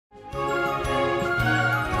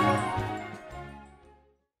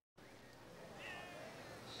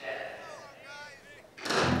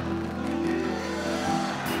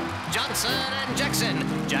Johnson and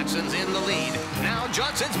Jackson. Jackson's in the lead. Now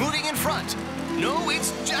Johnson's moving in front. No,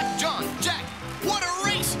 it's Jack. What a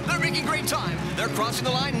race! They're making great time. They're crossing the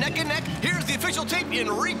line neck and neck. Here's the official tape in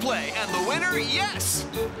replay. And the winner, yes,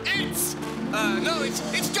 it's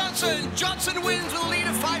Johnson. Johnson wins with a lead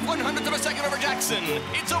of 5/100ths of a second over Jackson.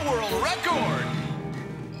 It's a world record.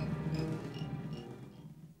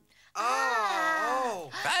 Oh!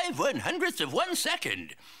 5/100ths of 1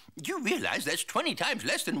 second. You realize that's 20 times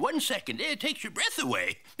less than 1 second. It takes your breath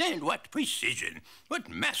away. And what precision. What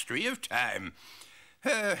mastery of time.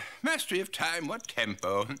 Mastery of time, what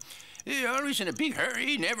tempo. Always in a big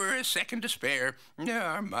hurry, never a second to spare.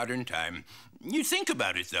 Our modern time. You think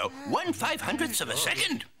about it, though. 1/500th of a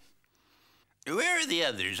second. Where are the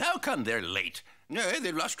others? How come they're late?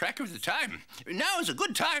 They've lost track of the time. Now is a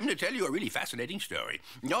good time to tell you a really fascinating story.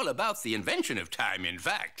 All about the invention of time, in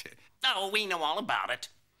fact. Oh, we know all about it.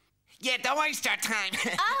 Yeah, the oyster time.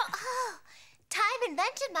 Time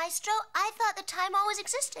invented, Maestro. I thought the time always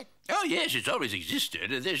existed. Oh, yes, it's always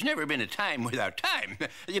existed. There's never been a time without time.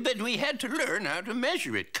 But we had to learn how to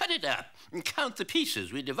measure it, cut it up, and count the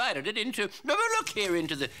pieces. We divided it into, look here,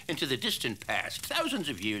 into the distant past, thousands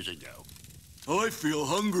of years ago. I feel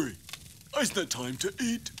hungry. Isn't it time to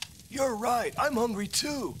eat? You're right. I'm hungry,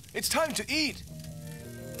 too. It's time to eat.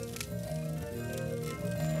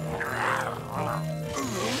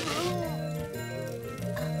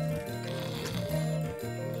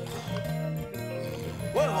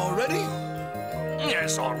 What, already?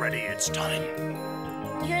 Yes, already it's time.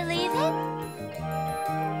 You're leaving?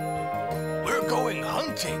 We're going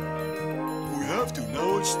hunting. We have to,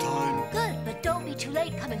 now it's time. Good, but don't be too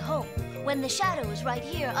late coming home. When the shadow is right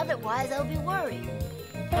here, otherwise I'll be worried.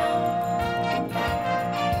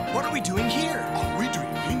 What are we doing here? Are we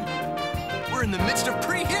dreaming? We're in the midst of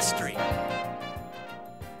prehistory.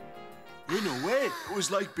 In a way, it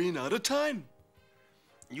was like being out of time.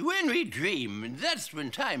 When we dream, that's when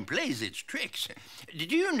time plays its tricks.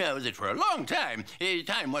 Did you know that for a long time,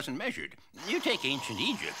 time wasn't measured? You take ancient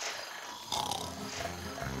Egypt.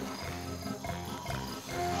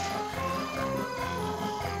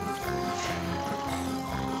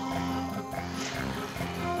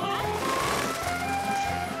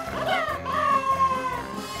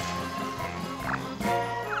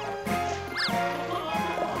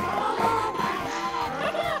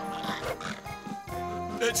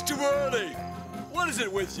 It's too early. What is it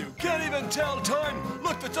with you? Can't even tell time.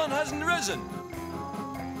 Look, the sun hasn't risen.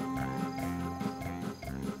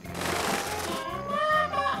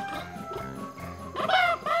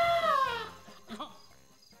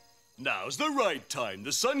 Now's the right time.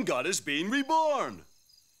 The sun god is being reborn.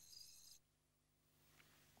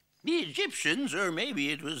 The Egyptians, or maybe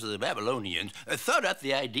it was the Babylonians, thought up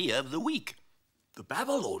the idea of the week. The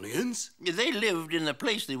Babylonians? They lived in the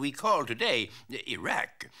place that we call today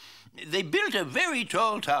Iraq. They built a very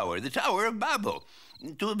tall tower, the Tower of Babel,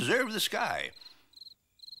 to observe the sky.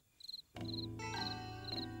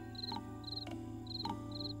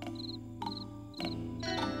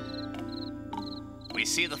 We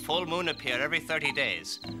see the full moon appear every 30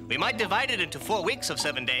 days. We might divide it into 4 weeks of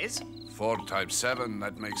 7 days. 4 times 7,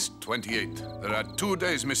 that makes 28. There are 2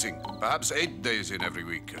 days missing, perhaps 8 days in every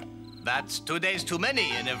week. That's 2 days too many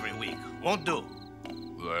in every week. Won't do.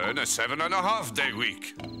 Then a 7.5-day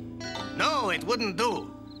week. No, it wouldn't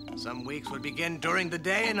do. Some weeks will begin during the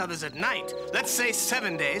day and others at night. Let's say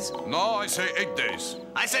 7 days. No, I say 8 days.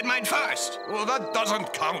 I said mine first. Well, that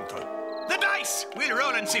doesn't count. The dice! We'll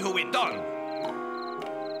roll and see who wins. Done.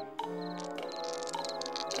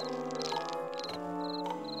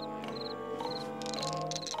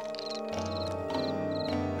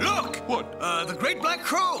 Look! What? The Great Black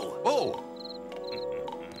Crow. Oh.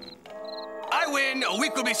 I win. A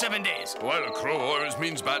week will be 7 days. Well, a crow always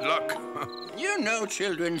means bad luck. You know,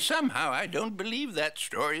 children, somehow I don't believe that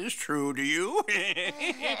story is true, do you?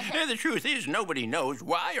 The truth is, nobody knows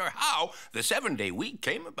why or how the 7-day week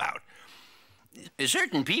came about.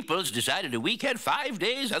 Certain peoples decided a week had 5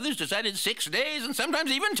 days, others decided 6 days, and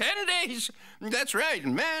sometimes even 10 days. That's right,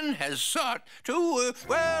 man has sought to,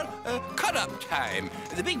 cut up time.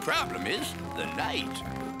 The big problem is the night.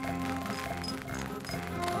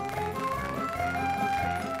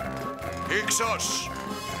 Ixos!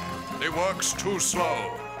 The work's too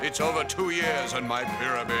slow. It's over 2 years and my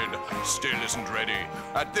pyramid still isn't ready.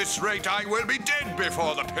 At this rate, I will be dead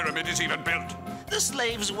before the pyramid is even built. The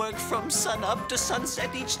slaves work from sunup to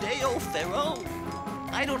sunset each day, oh Pharaoh.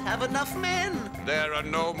 I don't have enough men. There are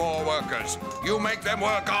no more workers. You make them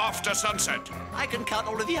work after sunset. I can count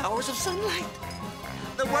only the hours of sunlight.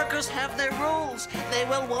 The workers have their roles. They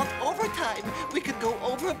will want overtime. We could go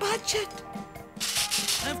over budget.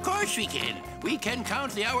 Of course we can. We can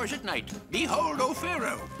count the hours at night. Behold, O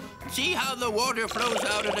Pharaoh. See how the water flows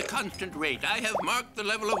out at a constant rate. I have marked the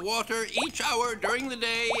level of water each hour during the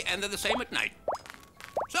day, and they're the same at night.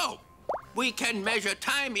 So, we can measure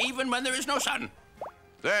time even when there is no sun.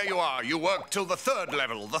 There you are. You work till the third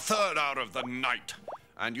level, the third hour of the night.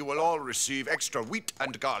 And you will all receive extra wheat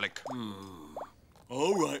and garlic.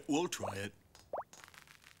 All right, we'll try it.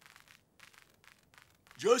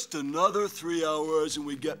 Just another 3 hours and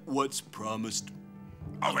we get what's promised.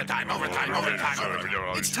 Overtime.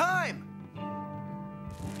 It's time!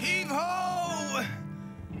 Heave ho!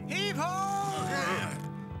 Heave ho!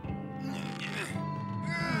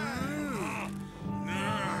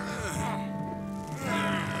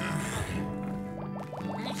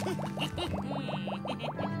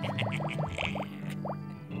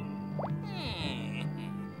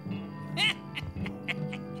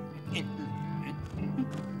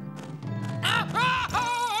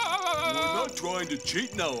 We're not trying to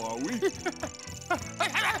cheat now, are we?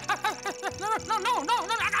 No.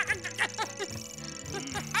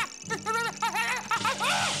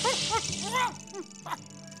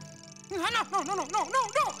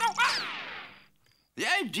 The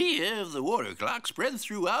idea of the water clock spread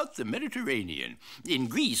throughout the Mediterranean. In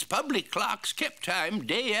Greece, public clocks kept time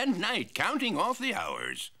day and night, counting off the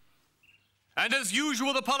hours. And as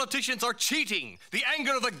usual, the politicians are cheating. The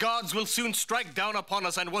anger of the gods will soon strike down upon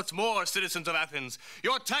us, and what's more, citizens of Athens,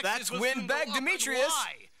 your taxes That's will soon windbag go up. Demetrius. And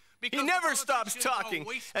why? Because He the never stops politicians are talking,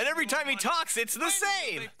 wasting and every time he money. talks, it's the When will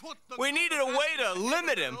same. they put the We needed a way to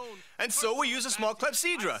limit him, and so we use a small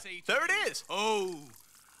clepsydra. There it is. Oh,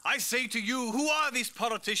 I say to you, who are these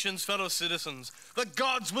politicians, fellow citizens? The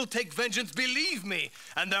gods will take vengeance, believe me,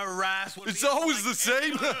 and their wrath will It's be always like the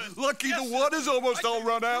same. earth. Lucky Yes, the water's almost all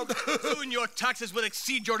run out. Soon your taxes will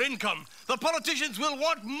exceed your income. The politicians will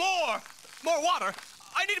want more. More water.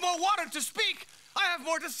 I need more water to speak. I have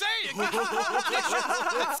more to say. Water.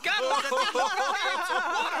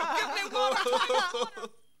 Give me water.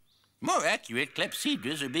 More accurate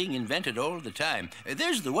clepsydras are being invented all the time.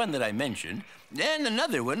 There's the one that I mentioned, and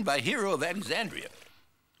another one by Hero of Alexandria.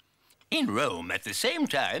 In Rome, at the same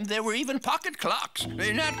time, there were even pocket clocks.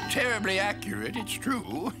 They're not terribly accurate, it's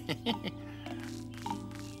true.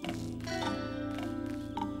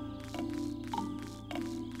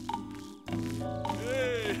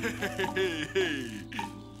 Hey.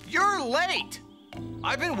 You're late!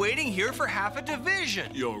 I've been waiting here for half a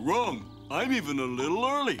division. You're wrong. I'm even a little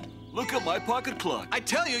early. Look at my pocket clock. I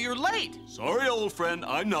tell you, you're late. Sorry, old friend,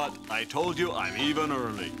 I'm not. I told you I'm even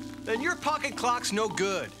early. Then your pocket clock's no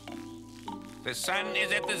good. The sun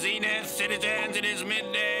is at the zenith, citizens. It is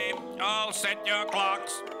midday. All set your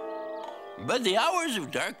clocks. But the hours of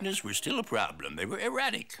darkness were still a problem. They were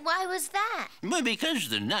erratic. Why was that? Well, because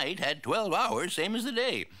the night had 12 hours, same as the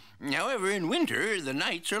day. However, in winter, the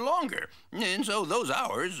nights are longer. And so those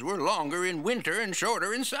hours were longer in winter and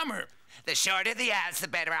shorter in summer. The shorter the hours, the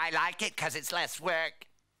better I like it, 'cause it's less work.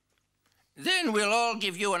 Then we'll all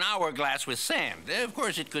give you an hourglass with sand. Of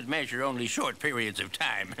course, it could measure only short periods of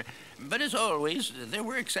time. But as always, there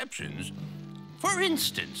were exceptions. For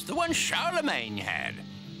instance, the one Charlemagne had.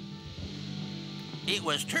 It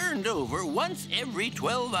was turned over once every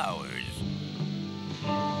 12 hours.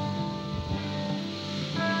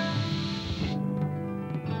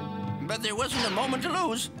 But there wasn't a moment to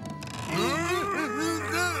lose.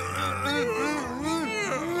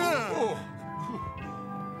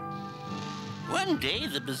 One day,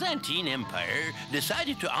 the Byzantine Empire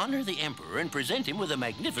decided to honor the emperor and present him with a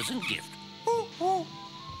magnificent gift.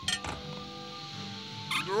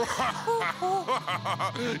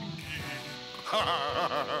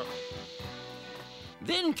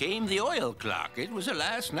 Then came the oil clock. It was,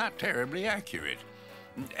 alas, not terribly accurate.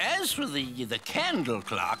 As for the candle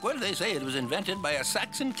clock, well, they say it was invented by a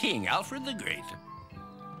Saxon king, Alfred the Great.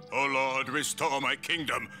 O Lord, restore my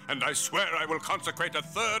kingdom, and I swear I will consecrate a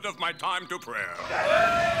third of my time to prayer.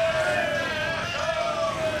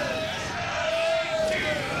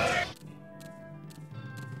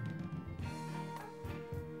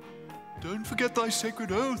 Don't forget thy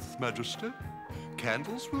sacred oath, Majesty.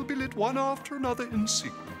 Candles will be lit one after another in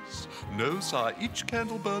sequence. No, sire, each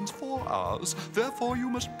candle burns 4 hours. Therefore, you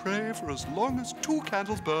must pray for as long as 2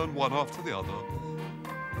 candles burn one after the other.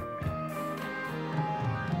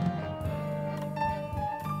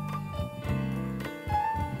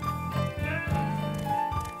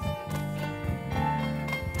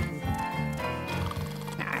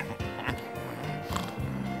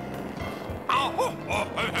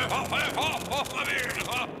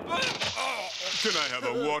 Can I have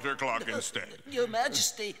a water clock instead? Your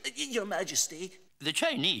Majesty, The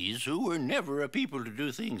Chinese, who were never a people to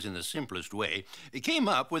do things in the simplest way, came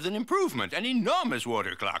up with an improvement, an enormous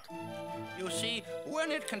water clock. You see,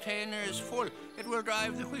 when its container is full, it will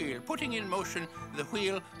drive the wheel, putting in motion the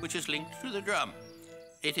wheel which is linked to the drum.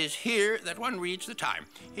 It is here that one reads the time.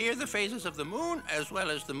 Here the phases of the moon, as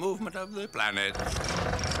well as the movement of the planets.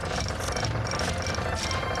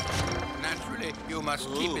 Naturally, you must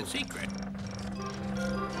keep it secret.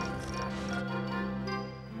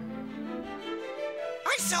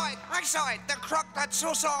 I saw it! The clock that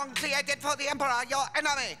Susong created for the Emperor, your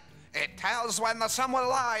enemy! It tells when the sun will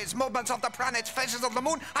rise, movements of the planets, phases of the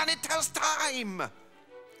moon, and it tells time!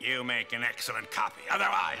 You make an excellent copy.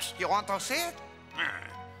 Otherwise... You want to see it?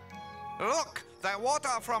 Look, the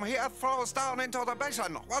water from here flows down into the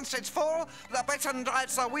basin. Once it's full, the basin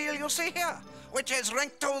drives the wheel you see here, which is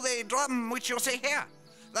linked to the drum which you see here.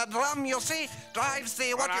 The drum you see drives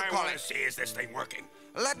the what you call it. I want to see is this thing working.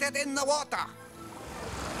 Let it in the water.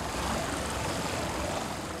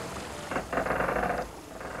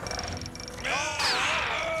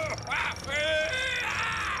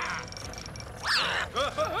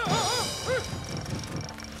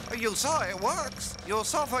 You saw it works. You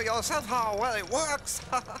saw for yourself how well it works.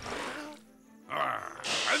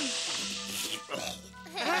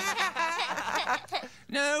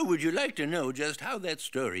 Now, would you like to know just how that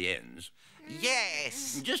story ends?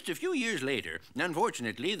 Yes. Just a few years later,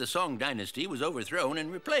 unfortunately, the Song dynasty was overthrown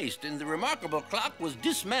and replaced, and the remarkable clock was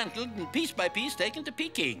dismantled and piece by piece taken to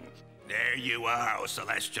Peking. There you are, O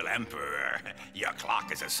Celestial Emperor. Your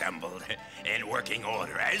clock is assembled in working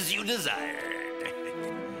order as you desired.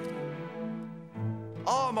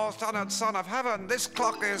 Almost honored son of heaven, this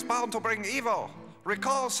clock is bound to bring evil.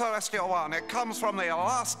 Recall, Celestial One, it comes from the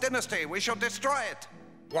last dynasty. We should destroy it.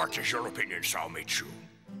 What is your opinion, Sao-Michu?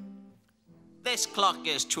 This clock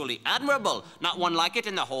is truly admirable, not one like it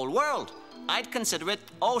in the whole world. I'd consider it,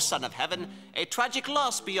 O Son of Heaven, a tragic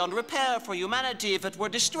loss beyond repair for humanity if it were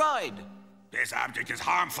destroyed. This object is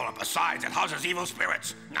harmful, and besides, it houses evil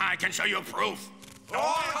spirits. I can show you proof.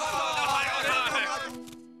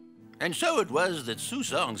 And so it was that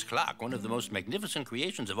Susong's clock, one of the most magnificent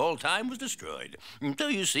creations of all time, was destroyed. So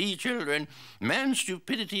you see, children, man's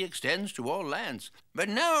stupidity extends to all lands. But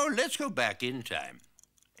now let's go back in time.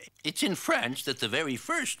 It's in France that the very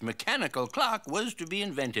first mechanical clock was to be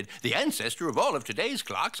invented, the ancestor of all of today's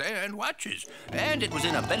clocks and watches. And it was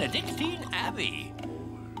in a Benedictine abbey.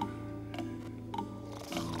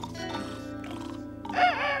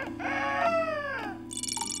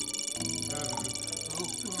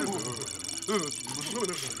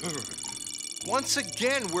 Once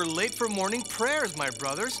again, we're late for morning prayers, my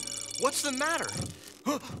brothers. What's the matter?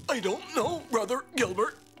 I don't know, Brother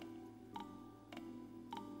Gilbert.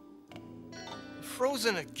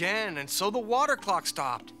 Frozen again, and so the water clock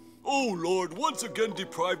stopped. Oh, Lord, once again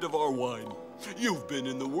deprived of our wine. You've been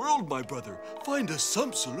in the world, my brother. Find us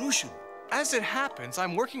some solution. As it happens,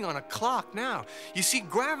 I'm working on a clock now. You see,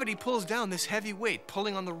 gravity pulls down this heavy weight,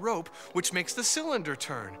 pulling on the rope, which makes the cylinder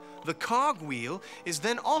turn. The cog wheel is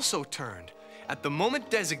then also turned. At the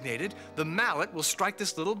moment designated, the mallet will strike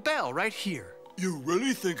this little bell right here. You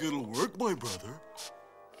really think it'll work, my brother?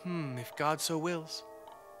 If God so wills.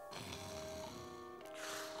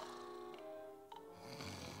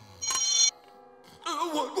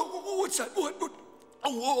 What's that? What?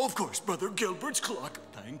 Oh, of course, Brother Gilbert's clock.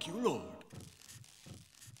 Thank you, Lord.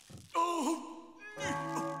 Oh,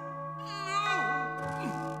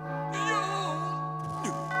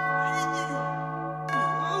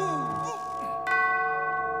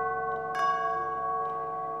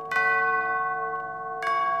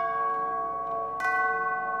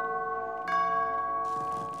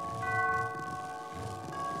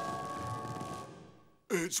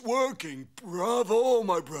 it's working. Bravo,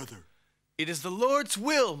 my brother. It is the Lord's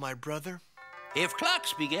will, my brother. If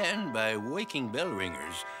clocks began by waking bell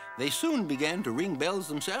ringers, they soon began to ring bells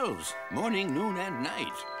themselves, morning, noon, and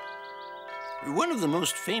night. One of the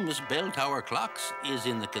most famous bell tower clocks is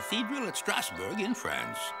in the cathedral at Strasbourg in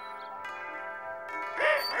France.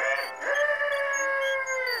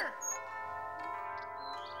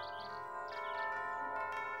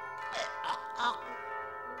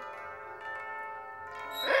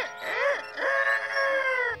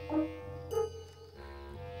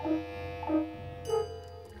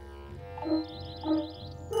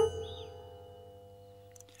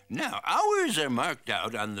 Now, hours are marked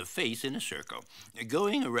out on the face in a circle,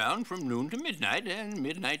 going around from noon to midnight and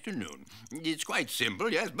midnight to noon. It's quite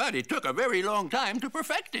simple, yes, but it took a very long time to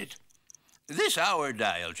perfect it. This hour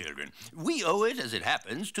dial, children, we owe it, as it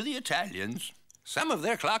happens, to the Italians. Some of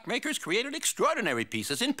their clockmakers created extraordinary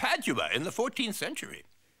pieces in Padua in the 14th century.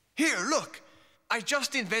 Here, look. I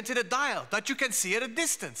just invented a dial that you can see at a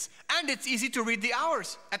distance, and it's easy to read the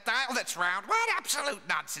hours. A dial that's round? What absolute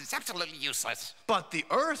nonsense. Absolutely useless. But the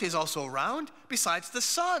Earth is also round. Besides the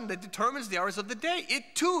sun that determines the hours of the day, it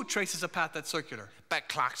too traces a path that's circular. But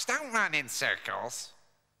clocks don't run in circles.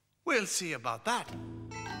 We'll see about that.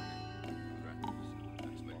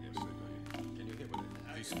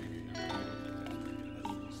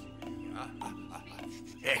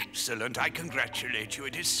 Excellent. I congratulate you.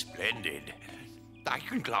 It is splendid. I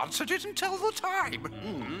can glance at it and tell the time.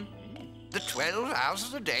 The 12 hours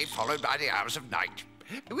of the day followed by the hours of night.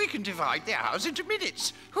 We can divide the hours into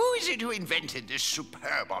minutes. Who is it who invented this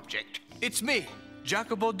superb object? It's me,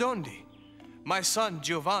 Jacopo Dondi. My son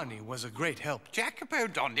Giovanni was a great help. Jacopo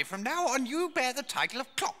Dondi, from now on you bear the title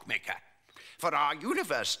of clockmaker. For our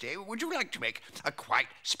university, would you like to make a quite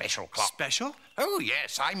special clock? Special? Oh,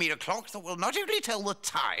 yes. I mean a clock that will not only tell the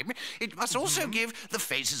time, it must also give the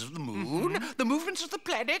phases of the moon, the movements of the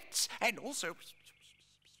planets, and also...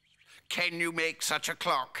 Can you make such a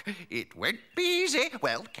clock? It won't be easy.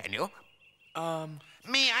 Well, can you?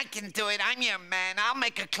 Me, I can do it. I'm your man. I'll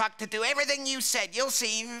make a clock to do everything you said. You'll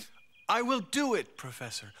see. I will do it,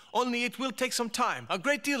 Professor. Only it will take some time, a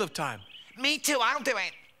great deal of time. Me too. I'll do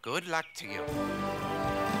it. Good luck to you.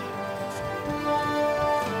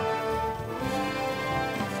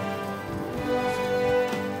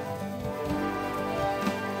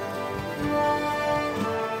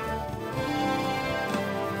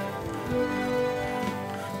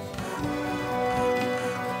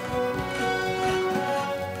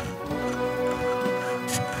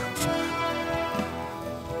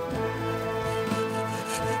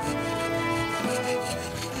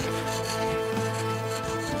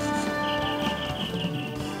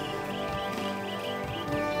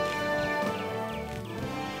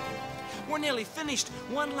 Nearly finished.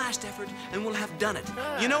 One last effort, and we'll have done it.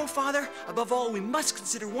 You know, Father, above all, we must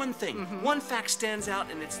consider one thing. One fact stands out,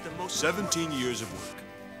 and it's the most... 17 years of work.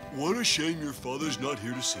 What a shame your father's not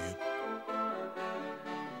here to see it.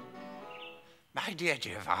 My dear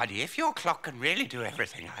Giovanni, if your clock can really do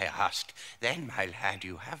everything I asked, then, my lad,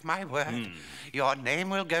 you have my word. Your name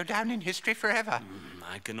will go down in history forever.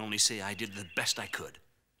 I can only say I did the best I could.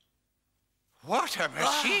 What a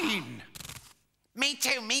machine! Me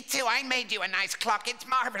too, me too. I made you a nice clock. It's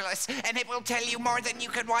marvelous, and it will tell you more than you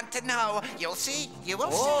could want to know. You'll see. You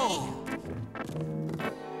will see.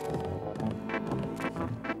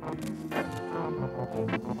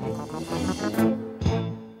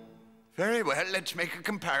 Very well, let's make a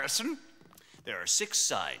comparison. There are 6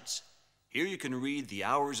 sides. Here you can read the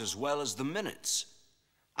hours as well as the minutes.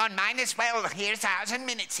 On mine as well. Here's hours and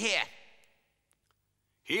minutes here.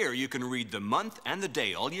 Here you can read the month and the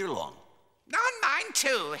day all year long. On mine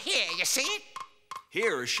too. Here, you see?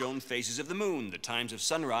 Here are shown phases of the moon, the times of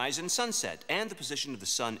sunrise and sunset, and the position of the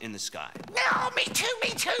sun in the sky. No, me too, me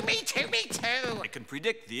too, me too, me too. It can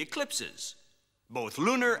predict the eclipses, both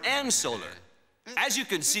lunar and solar. As you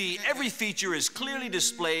can see, every feature is clearly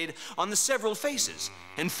displayed on the several faces.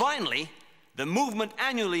 And finally, the movement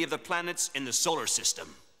annually of the planets in the solar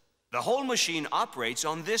system. The whole machine operates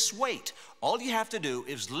on this weight. All you have to do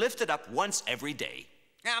is lift it up once every day.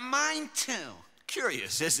 Mine too.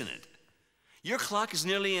 Curious, isn't it? Your clock is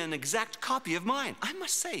nearly an exact copy of mine. I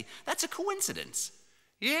must say, that's a coincidence.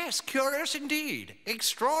 Yes, curious indeed.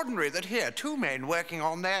 Extraordinary that here 2 men working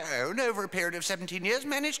on their own over a period of 17 years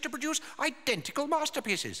managed to produce identical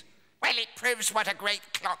masterpieces. Well, it proves what a great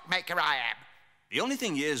clockmaker I am. The only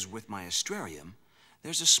thing is, with my astrarium,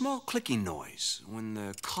 there's a small clicking noise when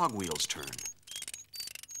the cogwheels turn.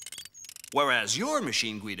 Whereas your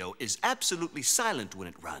machine, Guido, is absolutely silent when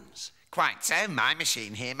it runs. Quite so. My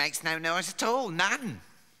machine here makes no noise at all. None.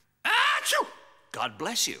 Achoo! God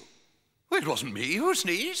bless you. Well, it wasn't me who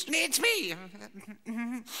sneezed. It's me.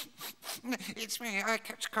 It's me. I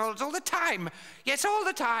catch colds all the time. Yes, all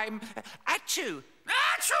the time. Achoo!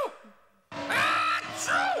 Achoo!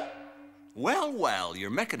 Achoo! Well, well,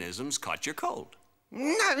 your mechanisms caught your cold.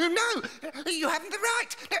 No, no. You haven't the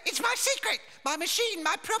right. No, it's my secret. My machine,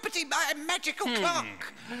 my property, my magical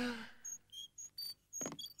clock.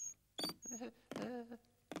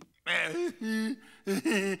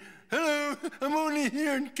 Hello, I'm only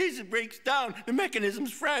here in case it breaks down. The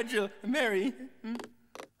mechanism's fragile. Mary.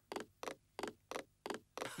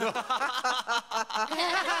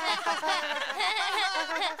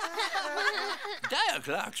 Dial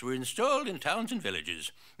clocks were installed in towns and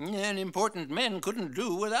villages, and important men couldn't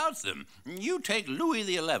do without them. You take Louis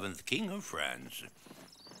XI, King of France.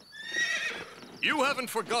 You haven't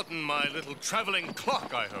forgotten my little traveling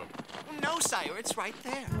clock, I hope. No, sire, it's right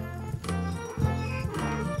there.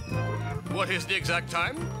 What is the exact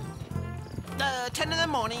time? 10 in the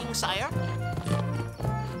morning, sire.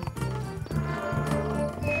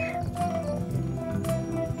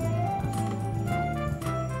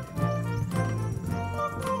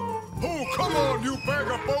 Oh, come on, you bag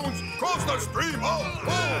of bones! Cross the stream! Oh,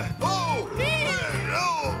 oh, oh!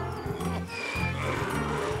 Oh!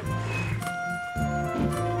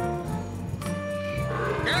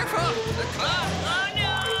 Careful! The clock!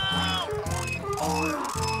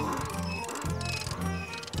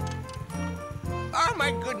 Oh,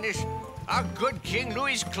 my goodness. Our good King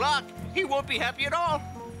Louis's clock. He won't be happy at all.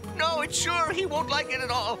 No, it's sure he won't like it at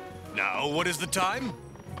all. Now, what is the time?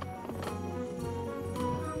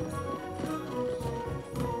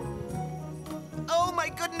 Oh, my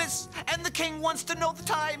goodness. And the king wants to know the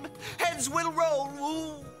time. Heads will roll.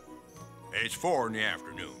 Ooh. It's 4 in the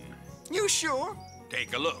afternoon. You sure?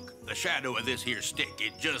 Take a look. The shadow of this here stick,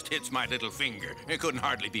 it just hits my little finger. It couldn't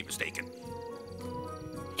hardly be mistaken.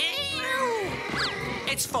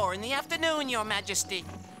 It's 4 in the afternoon, Your Majesty.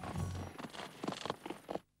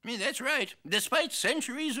 That's right. Despite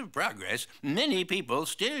centuries of progress, many people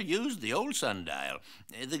still use the old sundial,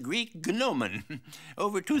 the Greek gnomon,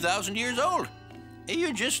 over 2,000 years old.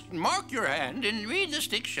 You just mark your hand and read the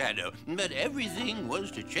stick shadow. But everything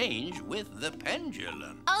was to change with the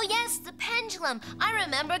pendulum. Oh, yes, the pendulum. I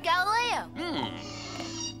remember Galileo.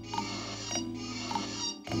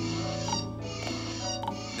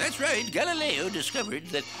 That's right. Galileo discovered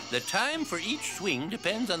that the time for each swing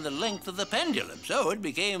depends on the length of the pendulum, so it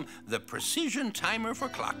became the precision timer for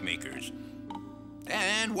clockmakers.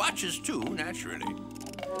 And watches, too, naturally.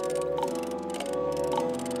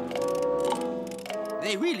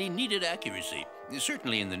 They really needed accuracy,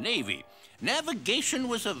 certainly in the Navy. Navigation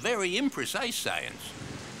was a very imprecise science.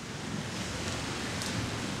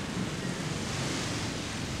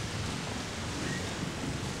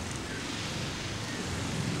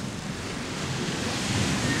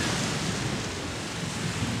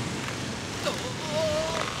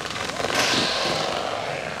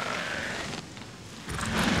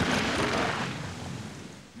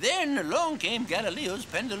 Then along came Galileo's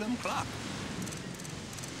pendulum clock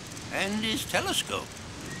and his telescope.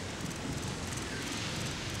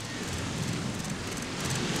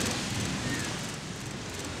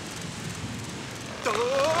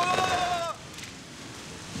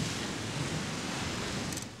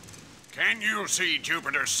 Can you see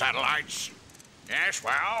Jupiter's satellites? Yes,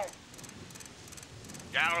 well,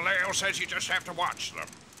 Galileo says you just have to watch them.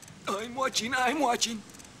 I'm watching.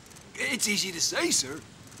 It's easy to say, sir.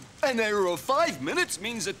 An error of 5 minutes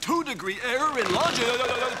means a 2-degree error in longitude.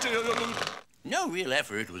 No real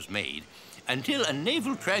effort was made until a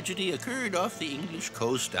naval tragedy occurred off the English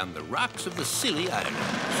coast on the rocks of the Scilly Islands.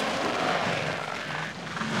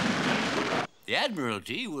 The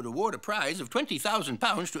Admiralty would award a prize of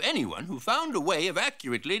 £20,000 to anyone who found a way of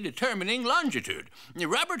accurately determining longitude.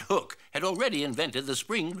 Robert Hooke had already invented the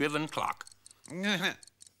spring-driven clock.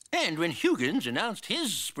 And when Huygens announced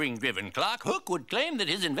his spring-driven clock, Hooke would claim that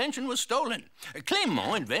his invention was stolen.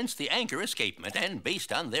 Clement invents the anchor escapement, and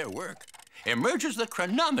based on their work, emerges the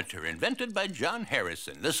chronometer invented by John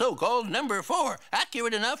Harrison, the so-called number 4,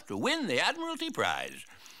 accurate enough to win the Admiralty prize.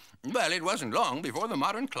 Well, it wasn't long before the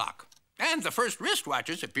modern clock. And the first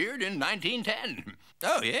wristwatches appeared in 1910.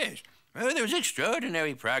 Oh, yes. There was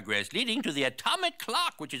extraordinary progress leading to the atomic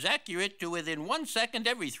clock, which is accurate to within 1 second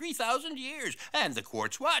every 3,000 years, and the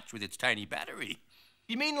quartz watch with its tiny battery.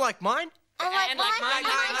 You mean like mine? Like mine.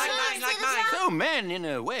 So man, in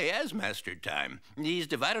a way, has mastered time. He's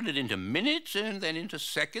divided it into minutes, and then into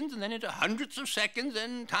seconds, and then into hundredths of seconds,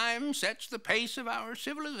 and time sets the pace of our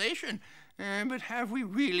civilization. But have we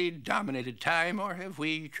really dominated time, or have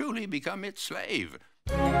we truly become its slave?